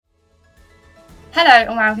Hello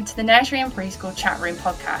and welcome to the Nursery and Preschool Chat Room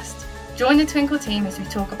podcast. Join the Twinkle team as we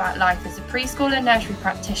talk about life as a preschool and nursery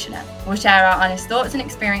practitioner. We'll share our honest thoughts and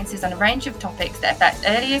experiences on a range of topics that affect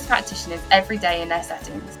early years practitioners every day in their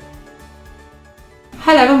settings.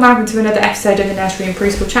 Hello and welcome to another episode of the Nursery and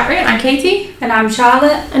Preschool Chat Room. I'm Katie. And I'm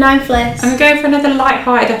Charlotte. And I'm Fliss. And we're going for another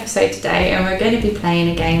light-hearted episode today, and we're going to be playing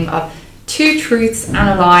a game of Two Truths and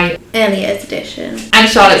a Lie. Early years edition. And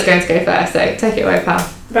Charlotte's going to go first, so take it away,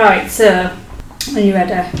 pal. Right, so, are you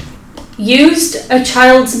ready? Used a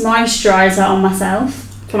child's moisturiser on myself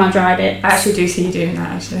when I dried it. I actually do see you doing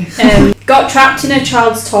that, actually. Got trapped in a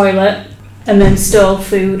child's toilet and then stole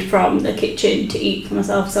food from the kitchen to eat for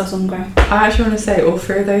myself because I was hungry. I actually want to say all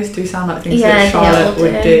three of those do sound like things Yeah, that Charlotte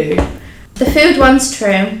would do. The food one's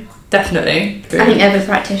true. Definitely. I think every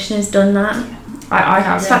practitioner's done that. I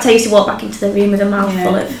have. In fact, I used to walk back into the room with a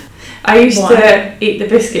mouthful of... I used to eat the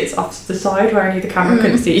biscuits off to the side where only the camera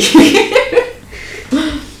couldn't see you.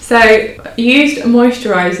 So, used a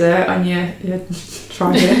moisturiser on your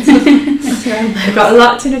toilet. You got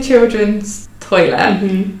locked in a children's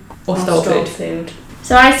toilet or stole food.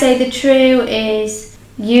 So I say the true is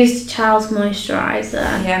used child's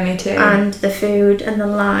moisturiser. Yeah, me too. And the food, and the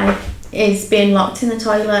lie is being locked in the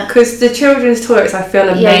toilet. Because the children's toilets, I feel,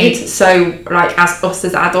 are made so, like, as us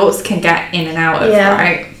as adults can get in and out of,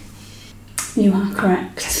 right? You are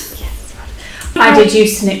correct. Yes. I did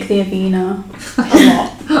used to nick the Aveeno a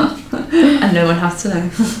lot. And no one has to know.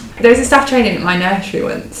 There was a staff training at my nursery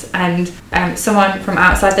once, and someone from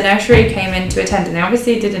outside the nursery came in to attend, and they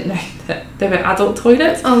obviously didn't know that they were adult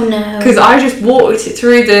toilets. Oh no. Because I just walked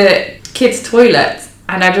through the kids' toilets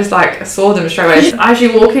and I just saw them straight away. As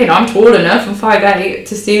you walk in, I'm tall enough, I'm 5'8",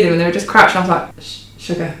 to see them, and they were just crouched, and I was like,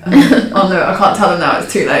 sugar. Oh no, I can't tell them now,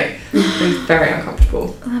 it's too late. It was very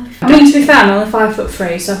uncomfortable. I mean, to be fair, I'm only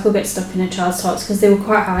 5'3", so I could get stuck in a child's toilets because they were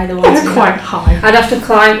quite high. They were quite high. I'd have to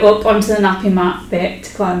climb up onto the nappy mat bit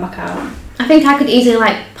to climb back out. I think I could easily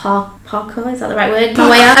parkour, is that the right word? My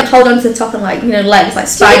way out. I'd hold onto the top and legs like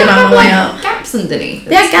Spider-Man my way out. Gaps underneath.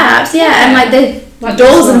 They had gaps, and the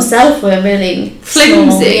doors themselves were really flimsy.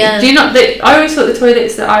 Small, yeah. Do you not? I always thought the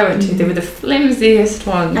toilets that I went to, they were the flimsiest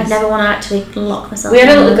ones. I'd never want to actually lock myself. We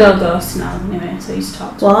had a little girl ghost in ours anyway, so we used to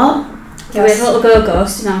talk to her. What? Yeah, we had a little girl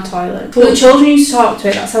ghost in our toilet. Well, the children used to talk to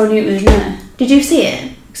it, that's how I knew it was in there. Did you see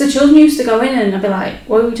it? Because the children used to go in and I'd be like,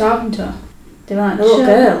 what are we talking to her? They were like, the little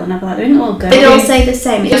girl, and I'd be like, they're in the little girl. They'd all say the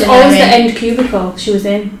same. It was always the end cubicle she was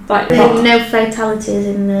in. Like, no fatalities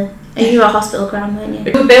in the... And you were a hospital ground, weren't you?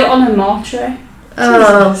 We were built on a mortuary.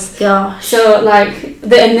 Oh, gosh. So,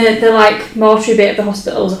 the mortuary bit of the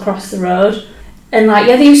hospital was across the road. And,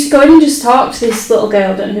 they used to go in and just talk to this little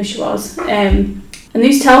girl, I don't know who she was. And they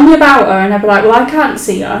used to tell me about her, and I'd be like, well, I can't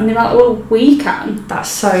see her. And they're like, well, we can. That's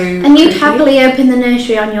so And you'd happily open the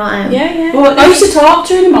nursery on your own? Yeah. Well, I used to talk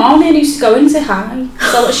to her in the morning, and used to go in and say hi.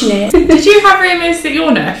 That's all that she knew. Did you have rumours that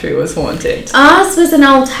your nursery was haunted? Ours was an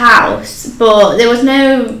old house, but there was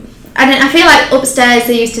no... I feel like upstairs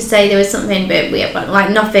they used to say there was something a bit weird, but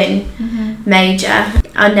nothing major.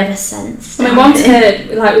 I never sensed. We once heard,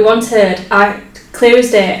 clear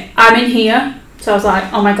as day, I'm in here. So I was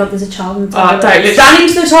like, oh my god, there's a child in the toilet. Ran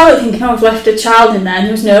into the toilet thinking, I've left a child in there, and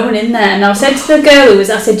there was no one in there. And I said to the girl I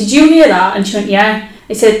said, did you hear that? And she went, yeah.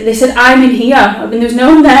 They said, I'm in here. I mean, there was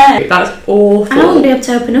no one there. That's awful. I wouldn't be able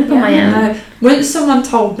to open up on my own. No. Once someone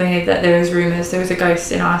told me that there was rumours there was a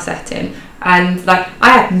ghost in our setting, and I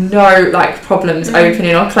had no problems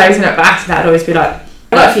opening or closing up after that. I'd always be like... I've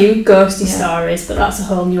got a few ghosty stories, but that's a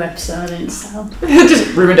whole new episode in itself.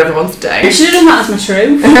 Just ruined everyone's day. I should have done that as my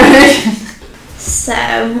truth. So,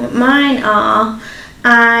 mine are...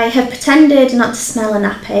 I have pretended not to smell a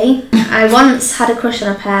nappy. I once had a crush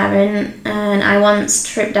on a parent, and I once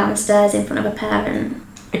tripped downstairs in front of a parent.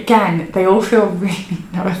 Again, they all feel really,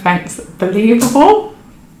 no offence, believable.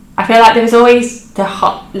 I feel like there was always the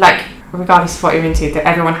hot... regardless of what you're into, that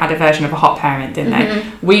everyone had a version of a hot parent, didn't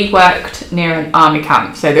they? We worked near an army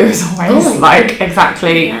camp, so there was always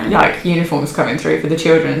uniforms coming through for the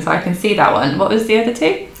children, so I can see that one. What was the other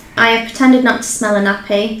two? I have pretended not to smell a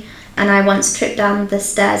nappy, and I once tripped down the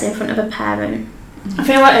stairs in front of a parent. I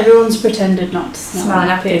feel like everyone's pretended not to smell a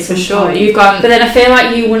nappy for sure. But then I feel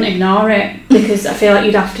like you wouldn't ignore it, because I feel like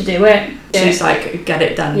you'd have to do it. Just get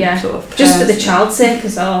it done, sort of. Just for the child's sake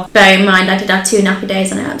as well. Bear in mind, I did have 2 nappy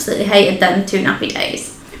days, and I absolutely hated them 2 nappy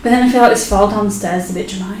days. But then I feel like this fall downstairs is a bit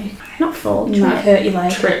dramatic. Not fall, you might hurt your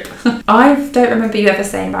leg. Trip. I don't remember you ever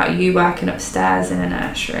saying about you working upstairs in a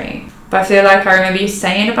nursery, but I feel like I remember you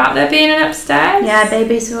saying about there being an upstairs. Yeah,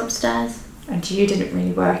 babies were upstairs. And you didn't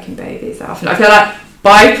really work in babies that often. I feel like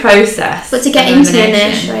by process. But to get into a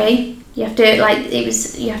nursery, You have to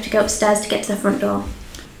you have to go upstairs to get to the front door.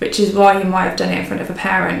 Which is why you might have done it in front of a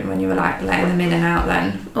parent when you were like letting them in and out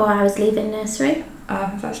then. Or I was leaving nursery.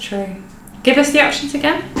 Oh, that's true. Give us the options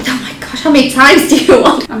again. Oh my gosh, how many times do you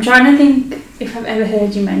want? I'm trying to think if I've ever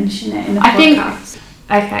heard you mention it in a podcast.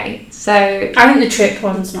 Okay, so I think the trip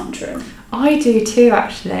one's not true. I do too,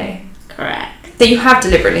 actually. Correct. So you have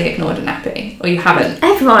deliberately ignored a nappy, or you haven't?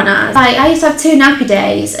 Everyone has. Like, I used to have 2 nappy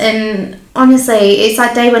days, and honestly, it's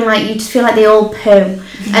that day when like you just feel like they all poo.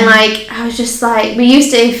 And like I was just like, we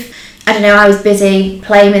used to, if I don't know, I was busy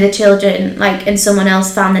playing with the children, like, and someone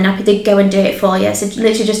else found the nappy, they'd go and do it for you. So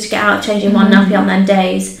literally just to get out changing one nappy on them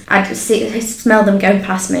days, I'd smell them going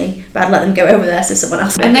past me, but I'd let them go over there so someone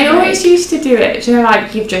else. And they always used to do it. Do you know,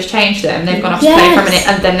 like you've just changed them, they've gone off to play for a minute,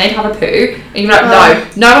 and then they'd have a poo, and you're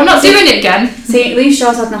like, no, I'm not doing it again. See, at least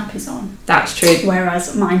yours had nappies on. That's true.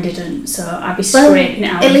 Whereas mine didn't, so I'd be scraping it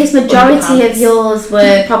out. At least majority of yours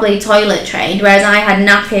were probably toilet trained, whereas I had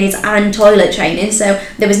nappies and toilet training, so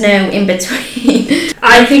there was no in between.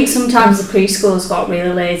 I think sometimes the preschoolers got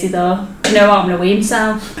really lazy though. You know what, I'm going to wee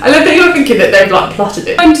myself. I love that you're thinking that they've like plotted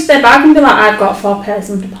it. Go into their bag and be like, I've got 4 pairs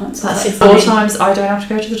of underpants. That's 4 times I don't have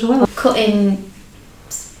to go to the toilet. Cutting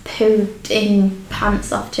poo in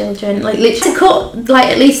pants off children, like literally to cut like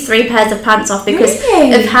at least 3 pairs of pants off because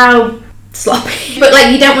of how sloppy. But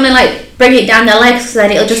like you don't want to like bring it down their legs because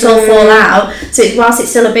then it'll just all fall out. So whilst it's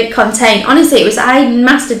still a bit contained, honestly, I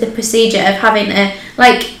mastered the procedure of having a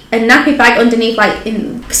nappy bag underneath, like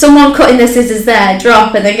someone cutting the scissors there,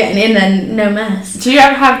 drop, and then getting in and no mess. Do you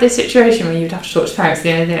ever have this situation where you'd have to talk to parents at the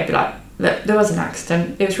end of the day and be like, look, there was an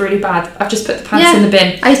accident, it was really bad, I've just put the pants in the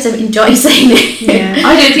bin? I used to enjoy saying it. Yeah.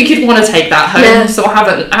 I don't think you'd want to take that home, so I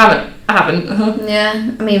haven't.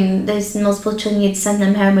 Yeah, I mean, there's multiple children, you'd send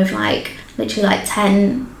them home with like literally like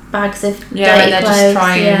 10 bags of dirty and they're clothes.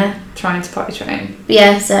 just trying to potty train. But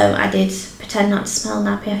yeah, so I did pretend not to smell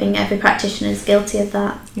nappy. I think every practitioner is guilty of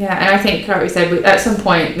that. Yeah, and I think, like we said, at some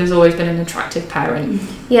point there's always been an attractive parent.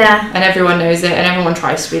 Yeah. And everyone knows it, and everyone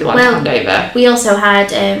tries to be the one to hand over. We also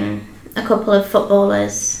had a couple of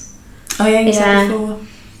footballers. Oh yeah, you said before.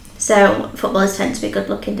 So footballers tend to be good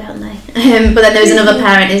looking, don't they? But then there was another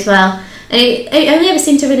parent as well. And it only ever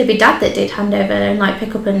seemed to really be Dad that did hand over and like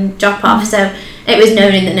pick up and drop off. So it was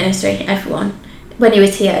known in the nursery, everyone. When he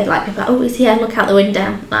was here, like people were like, oh, he's here, look out the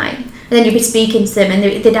window. Like, and then you'd be speaking to them and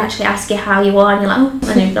they'd actually ask you how you are and you're like, oh,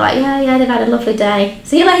 and they'd be like, yeah, they've had a lovely day.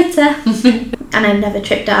 See you later. And I never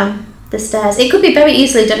tripped down the stairs. It could be very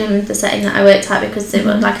easily done in the setting that I worked at because there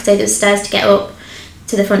were, like I say, there was stairs to get up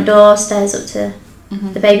to the front door, stairs up to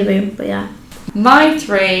the baby room, but yeah. My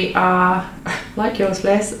 3 are, like yours,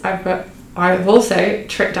 Bliss, I've also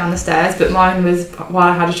tripped down the stairs, but mine was while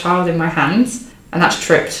I had a child in my hands, and that's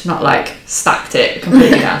tripped, not like stacked it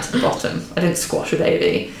completely down to the bottom. I didn't squash a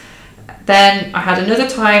baby. Then I had another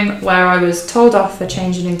time where I was told off for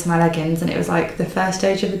changing into my leggings, and it was like the first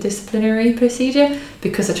stage of a disciplinary procedure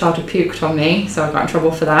because a child had puked on me, so I got in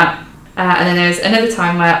trouble for that. And then there was another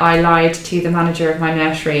time where I lied to the manager of my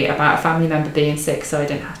nursery about a family member being sick, so I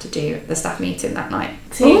didn't have to do the staff meeting that night.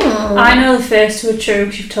 See, I know the first 2 are true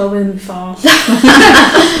because you've told me them before.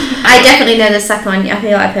 I definitely know the second one. I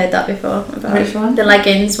feel like I've heard that before. About Which one? The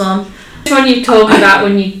leggings one. Which one you told me about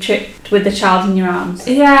when you tripped with the child in your arms?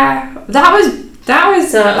 Yeah, that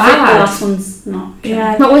was so bad. I think the last one's not true.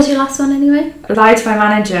 Yeah. What was your last one anyway? I lied to my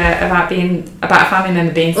manager about a family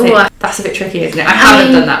member being sick. Ooh, That's a bit tricky, isn't it? I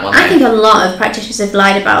haven't done that one. I think a lot of practitioners have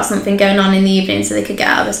lied about something going on in the evening so they could get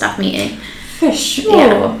out of a staff meeting. For sure.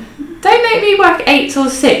 Yeah. Don't make me work 8 till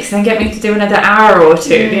 6 and then get me to do another hour or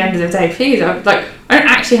 2 at the end of the day, please. I don't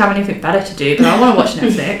actually have anything better to do, but I want to watch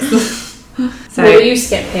Netflix. So well, we used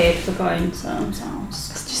to get paid for going to someone's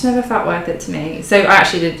house. It's just never felt worth it to me. So I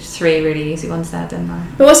actually did 3 really easy ones there, didn't I?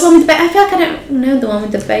 But what's the one with the baby? I feel like I don't know the one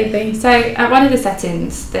with the baby. So at one of the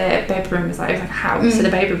settings, the baby room was like a house, so the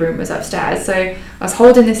baby room was upstairs. So I was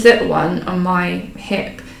holding this little one on my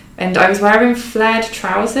hip, and I was wearing flared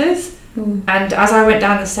trousers. And as I went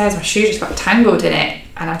down the stairs, my shoe just got tangled in it,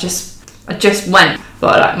 and I just went.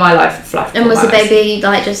 But like my life flashed. And was the baby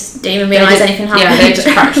like just didn't even realise anything happened? Yeah, they just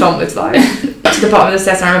cracked on with like to the bottom of the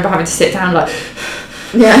stairs. And I remember having to sit down like.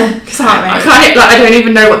 Yeah, because I don't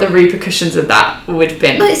even know what the repercussions of that would have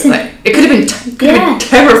been. Well, it could have been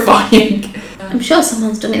terrifying. I'm sure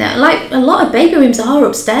someone's done it there. Like a lot of baby rooms are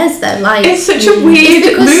upstairs though. Like it's such a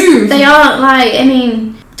weird move. They are like, I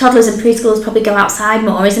mean, toddlers and preschoolers probably go outside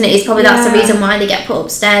more, isn't it? It's probably that's the reason why they get put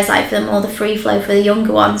upstairs, like for the more the free flow for the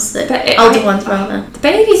younger ones, older ones rather. The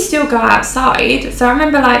babies still go outside, so I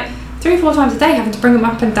remember like 3 or 4 times a day having to bring them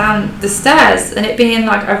up and down the stairs, and it being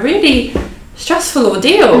like a really stressful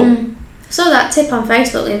ordeal. saw that tip on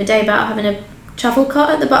Facebook the other day about having a travel cot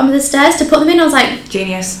at the bottom of the stairs to put them in. I was like,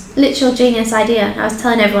 genius. Literal genius idea. I was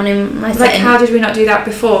telling everyone in my Like, how did we not do that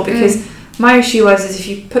before? Because my issue was if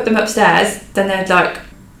you put them upstairs, then they'd like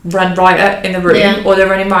run riot in the room, or they're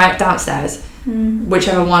running riot downstairs.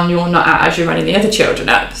 Whichever one you're not at as you're running the other children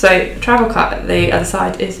up. So travel cot at the other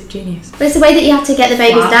side is genius. But it's the way that you had to get the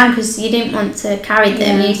babies down, because you didn't want to carry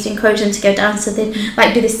them. You used to encourage them to go down, so they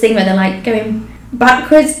like do this thing where they're like going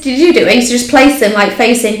backwards. Did you do it? You used to just place them like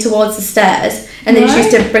facing towards the stairs, and they just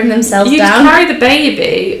used to bring themselves down. You'd carry the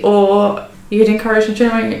baby, or you'd encourage them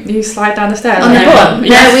to you slide down the stairs on the bum.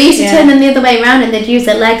 No, we used to turn them the other way around, and they'd use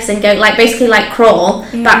their legs and go like basically like crawl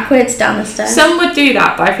backwards down the stairs. Some would do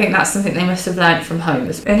that, but I think that's something they must have learnt from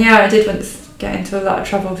home. And I did once get into a lot of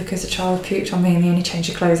trouble because a child puked on me, and the only change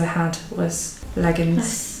of clothes I had was leggings.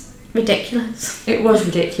 That's ridiculous. It was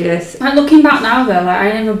ridiculous. Like, looking back now though, like,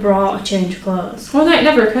 I never brought a change of clothes. Well, no, it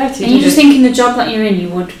never occurred to you. And you just think in the job that you're in, you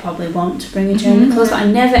would probably want to bring a change of clothes, but I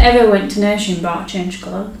never ever went to nursery and brought a change of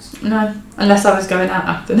clothes. No, unless I was going out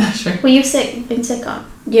after nursery. Were you sick? Been sick on?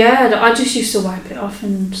 Yeah, I just used to wipe it off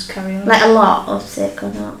and just carry on. Like a lot of sick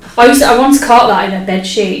or not? I once caught that in a bed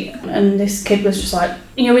sheet, and this kid was just like,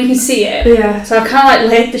 you know, we can see it. Yeah. So I kind of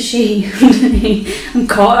like laid the sheet underneath and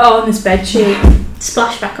caught it on this bed sheet.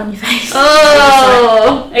 Splash back on your face.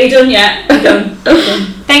 Oh! Are you done yet? I'm done.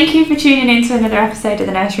 Thank you for tuning in to another episode of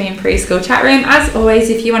the Nursery and Preschool Chat Room. As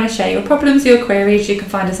always, if you want to share your problems, your queries, you can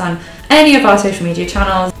find us on any of our social media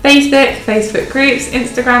channels: Facebook groups,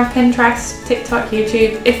 Instagram, Pinterest, TikTok,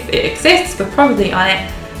 YouTube. If it exists, we're probably on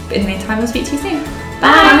it. But in the meantime, we'll speak to you soon.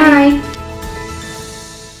 Bye.